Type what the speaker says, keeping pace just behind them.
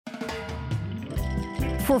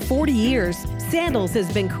For 40 years, Sandals has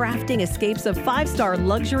been crafting escapes of five-star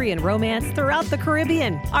luxury and romance throughout the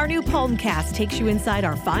Caribbean. Our new Palmcast takes you inside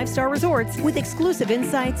our five-star resorts with exclusive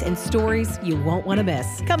insights and stories you won't want to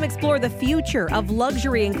miss. Come explore the future of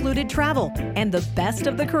luxury-included travel and the best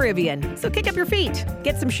of the Caribbean. So kick up your feet,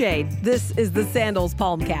 get some shade. This is the Sandals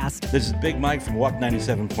Palmcast. This is Big Mike from Walk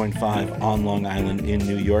 97.5 on Long Island in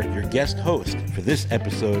New York, your guest host for this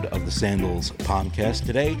episode of the Sandals Palmcast.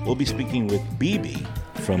 Today, we'll be speaking with BB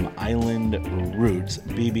from Island Roots.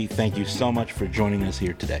 BB, thank you so much for joining us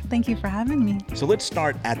here today. Thank you for having me. So let's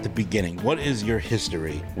start at the beginning. What is your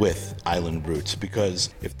history with Island Roots?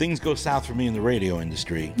 Because if things go south for me in the radio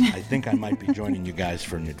industry, I think I might be joining you guys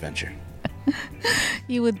for an adventure.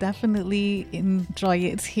 You would definitely enjoy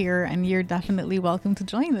it here, and you're definitely welcome to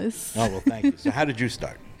join us. Oh, well, thank you. So how did you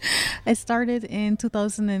start? I started in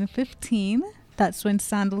 2015. That's when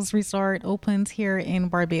Sandals Resort opened here in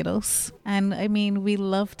Barbados. And I mean, we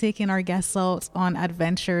love taking our guests out on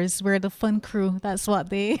adventures. We're the fun crew. That's what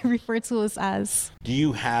they refer to us as. Do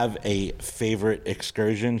you have a favorite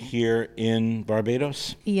excursion here in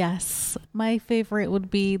Barbados? Yes. My favorite would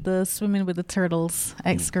be the swimming with the turtles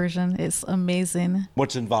excursion. It's amazing.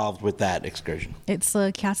 What's involved with that excursion? It's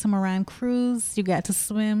a catamaran cruise. You get to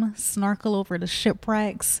swim, snorkel over the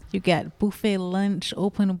shipwrecks. You get buffet lunch,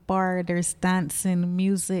 open bar. There's dancing,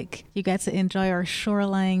 music. You get to enjoy our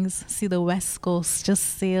shorelines, see the West Coast,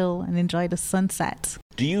 just sail and enjoy the sunset.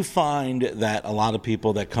 Do you find that a lot of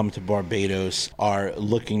people that come to Barbados are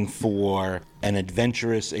looking for an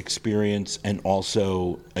adventurous experience and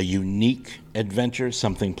also a unique adventure,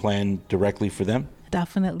 something planned directly for them?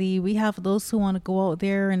 Definitely. We have those who want to go out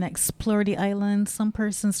there and explore the island. Some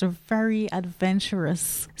persons are very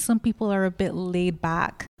adventurous. Some people are a bit laid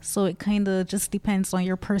back. So it kind of just depends on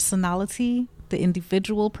your personality, the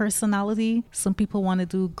individual personality. Some people want to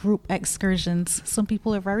do group excursions. Some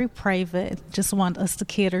people are very private, just want us to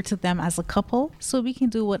cater to them as a couple. So we can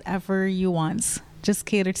do whatever you want. Just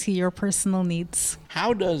cater to your personal needs.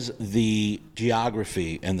 How does the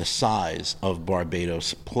geography and the size of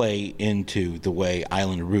Barbados play into the way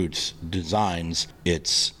Island Roots designs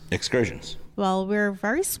its excursions? Well, we're a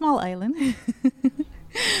very small island.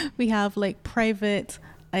 We have like private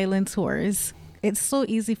island tours. It's so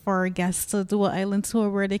easy for our guests to do an island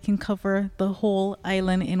tour where they can cover the whole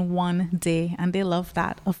island in one day. And they love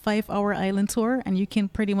that. A 5-hour island tour and you can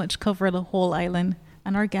pretty much cover the whole island.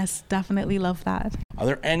 And our guests definitely love that. Are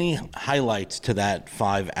there any highlights to that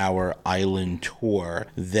 5-hour island tour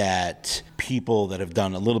that people that have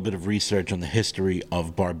done a little bit of research on the history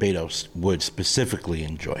of Barbados would specifically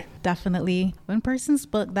enjoy? Definitely. When persons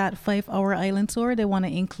book that 5-hour island tour, they want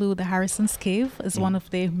to include the Harrison's Cave as one of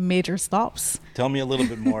the major stops. Tell me a little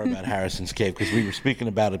bit more about Harrison's Cave, because we were speaking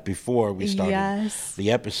about it before we started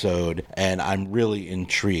the episode, and I'm really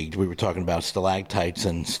intrigued. We were talking about stalactites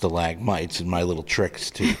and stalagmites and my little tricks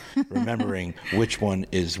to remembering which one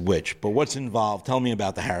is which. But what's involved? Tell me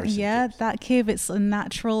about the Harrison Caves. That cave, it's a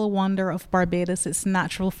natural wonder of Barbados. It's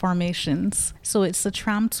natural formations. So it's a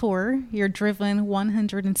tram tour. You're driven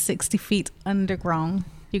 160 feet underground.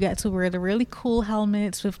 You get to wear the really cool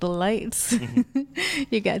helmets with the lights.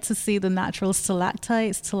 You get to see the natural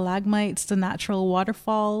stalactites, stalagmites, the natural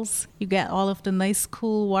waterfalls. You get all of the nice,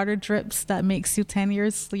 cool water drips that makes you 10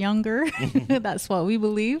 years younger. That's what we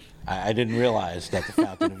believe. I didn't realize that the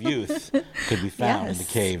Fountain of Youth could be found in the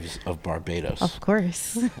caves of Barbados. Of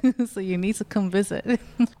course. So you need to come visit.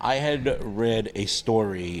 I had read a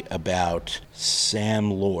story about Sam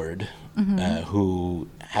Lord, who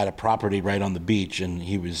had a property right on the beach, and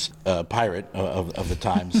he was a pirate of the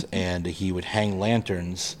times, and he would hang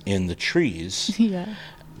lanterns in the trees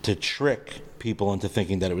to trick people into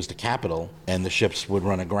thinking that it was the capital, and the ships would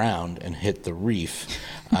run aground and hit the reef.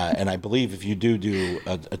 And I believe if you do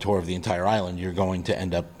a tour of the entire island, you're going to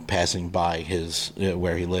end up passing by his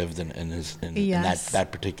where he lived and that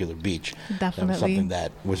particular beach. Definitely. That was something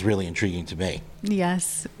that was really intriguing to me.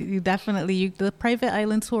 Yes, the private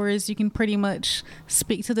island tours, you can pretty much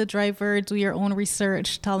speak to the driver, do your own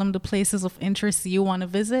research, tell them the places of interest you want to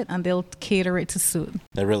visit, and they'll cater it to suit.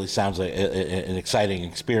 That really sounds like an exciting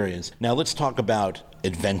experience. Now let's talk about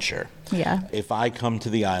adventure. Yeah. If I come to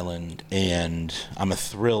the island and I'm a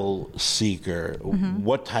thrill seeker,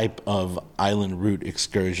 what type of island route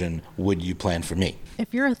excursion would you plan for me?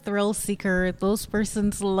 If you're a thrill seeker, those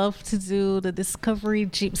persons love to do the Discovery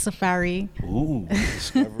Jeep Safari. Ooh,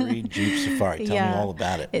 Discovery Jeep Safari. Tell me all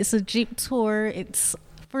about it. It's a Jeep tour. It's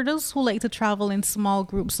For those who like to travel in small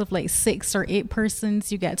groups of like 6 or 8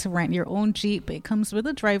 persons, you get to rent your own Jeep. It comes with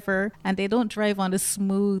a driver, and they don't drive on the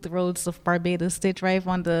smooth roads of Barbados. They drive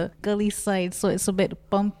on the gully side, so it's a bit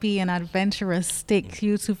bumpy and adventurous. Take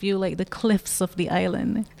you to view like the cliffs of the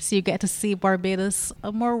island. So you get to see Barbados,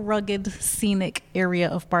 a more rugged, scenic area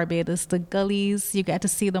of Barbados. The gullies, you get to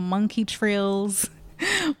see the monkey trails,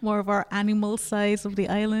 more of our animal sides of the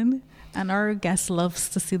island. And our guest loves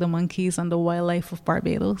to see the monkeys and the wildlife of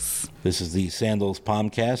Barbados. This is the Sandals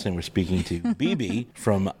Palmcast, and we're speaking to Bibi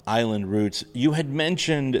from Island Roots. You had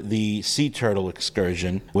mentioned the sea turtle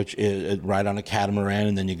excursion, which is right on a catamaran,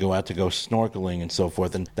 and then you go out to go snorkeling and so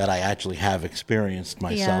forth, and that I actually have experienced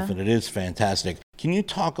myself, and it is fantastic. Can you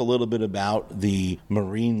talk a little bit about the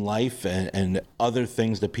marine life and other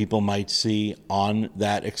things that people might see on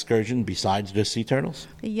that excursion besides just sea turtles?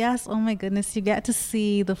 Yes, oh my goodness, you get to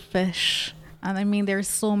see the fish. And I mean, there's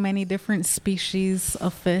so many different species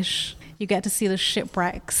of fish. You get to see the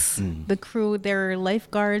shipwrecks, the crew, there are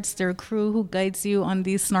lifeguards, there are crew who guides you on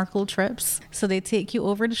these snorkel trips. So they take you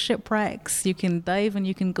over the shipwrecks. You can dive and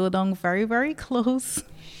you can go down very, very close.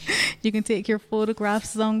 You can take your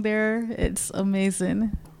photographs down there. It's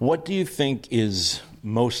amazing. What do you think is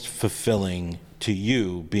most fulfilling to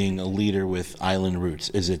you being a leader with Island Roots?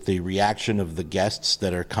 Is it the reaction of the guests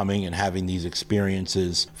that are coming and having these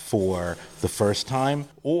experiences for the first time?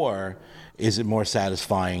 Or is it more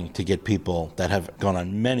satisfying to get people that have gone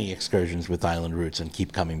on many excursions with Island Roots and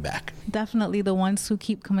keep coming back? Definitely the ones who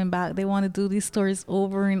keep coming back. They want to do these stories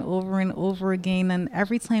over and over and over again. And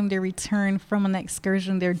every time they return from an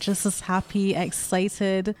excursion, they're just as happy,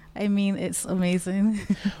 excited. I mean, it's amazing.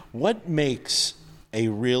 What makes a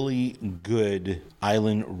really good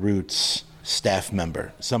Island Roots staff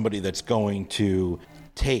member, somebody that's going to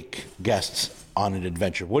take guests on an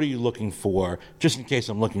adventure? What are you looking for, just in case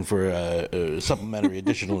I'm looking for supplementary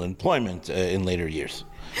additional employment in later years?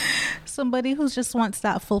 Somebody who just wants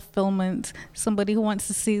that fulfillment, somebody who wants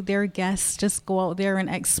to see their guests just go out there and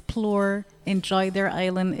explore, enjoy their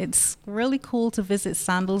island. It's really cool to visit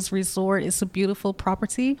Sandals Resort. It's a beautiful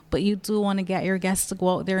property, but you do want to get your guests to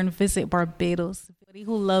go out there and visit Barbados. Somebody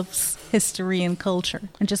who loves history and culture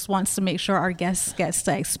and just wants to make sure our guests gets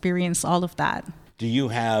to experience all of that. Do you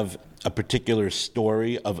have a particular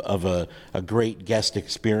story of a great guest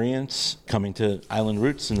experience coming to Island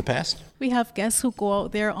Roots in the past? We have guests who go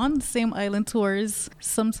out there on the same island tours.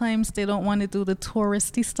 Sometimes they don't want to do the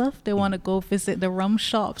touristy stuff. They want to go visit the rum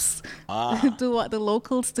shops, do what the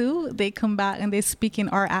locals do. They come back and they speak in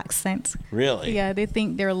our accent. Really? Yeah, they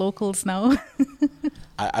think they're locals now.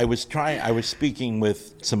 I was speaking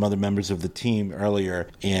with some other members of the team earlier,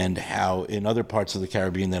 and how in other parts of the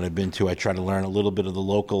Caribbean that I've been to, I try to learn a little bit of the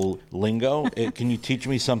local lingo. Can you teach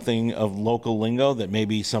me something of local lingo that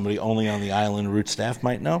maybe somebody only on the Island Root staff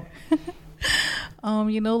might know?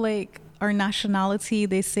 Like our nationality,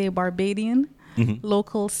 they say Barbadian. Mm-hmm.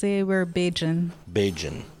 Locals say we're Bajan.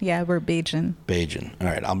 Bajan. Yeah, we're Bajan. Bajan. All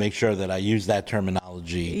right, I'll make sure that I use that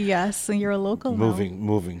terminology. Yes, and you're a local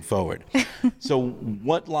moving forward. So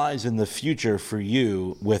what lies in the future for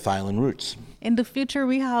you with Island Roots? In the future,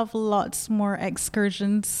 we have lots more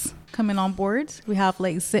excursions coming on board. We have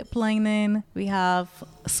like zip lining. We have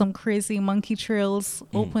some crazy monkey trails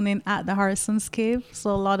opening at the Harrison's Cave.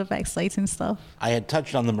 So a lot of exciting stuff. I had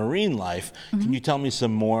touched on the marine life. Mm-hmm. Can you tell me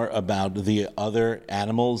some more about the other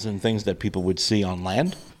animals and things that people would see on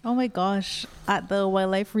land? Oh my gosh. At the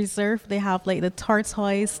wildlife reserve, they have like the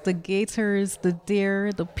tortoise, the gators, the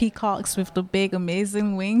deer, the peacocks with the big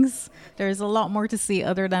amazing wings. There's a lot more to see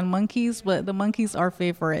other than monkeys, but the monkeys are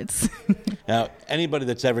favorites. Now, anybody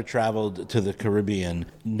that's ever traveled to the Caribbean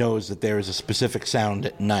knows that there is a specific sound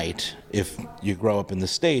at night. If you grow up in the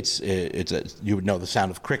States, you would know the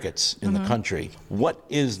sound of crickets in the country. What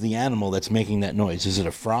is the animal that's making that noise? Is it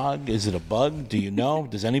a frog? Is it a bug? Do you know?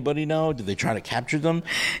 Does anybody know? Do they try to capture them?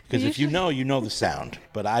 Because if you know the sound.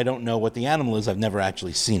 But I don't know what the animal is. I've never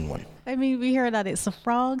actually seen one. I mean, we hear that it's a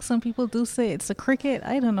frog. Some people do say it's a cricket.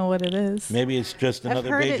 I don't know what it is. Maybe it's just another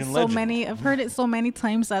Bajan legend. I've heard it so many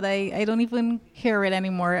times that I don't even hear it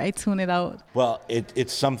anymore. I tune it out. Well,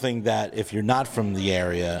 it's something that if you're not from the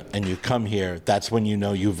area and you come here, that's when you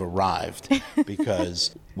know you've arrived.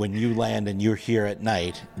 Because when you land and you're here at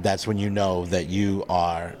night, that's when you know that you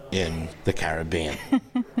are in the Caribbean.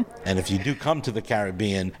 And if you do come to the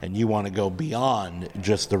Caribbean and you want to go beyond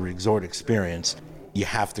just the resort experience, you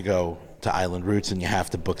have to go to Island Roots and you have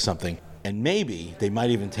to book something. And maybe they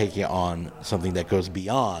might even take you on something that goes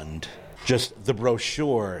beyond just the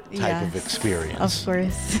brochure type of experience. Of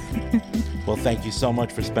course. Well, thank you so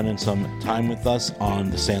much for spending some time with us on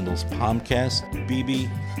the Sandals Palmcast. Bibi,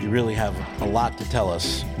 you really have a lot to tell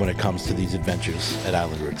us when it comes to these adventures at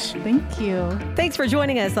Island Roots. Thank you. Thanks for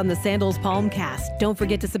joining us on the Sandals Palmcast. Don't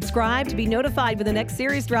forget to subscribe to be notified when the next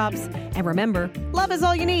series drops. And remember, love is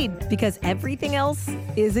all you need because everything else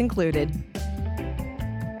is included.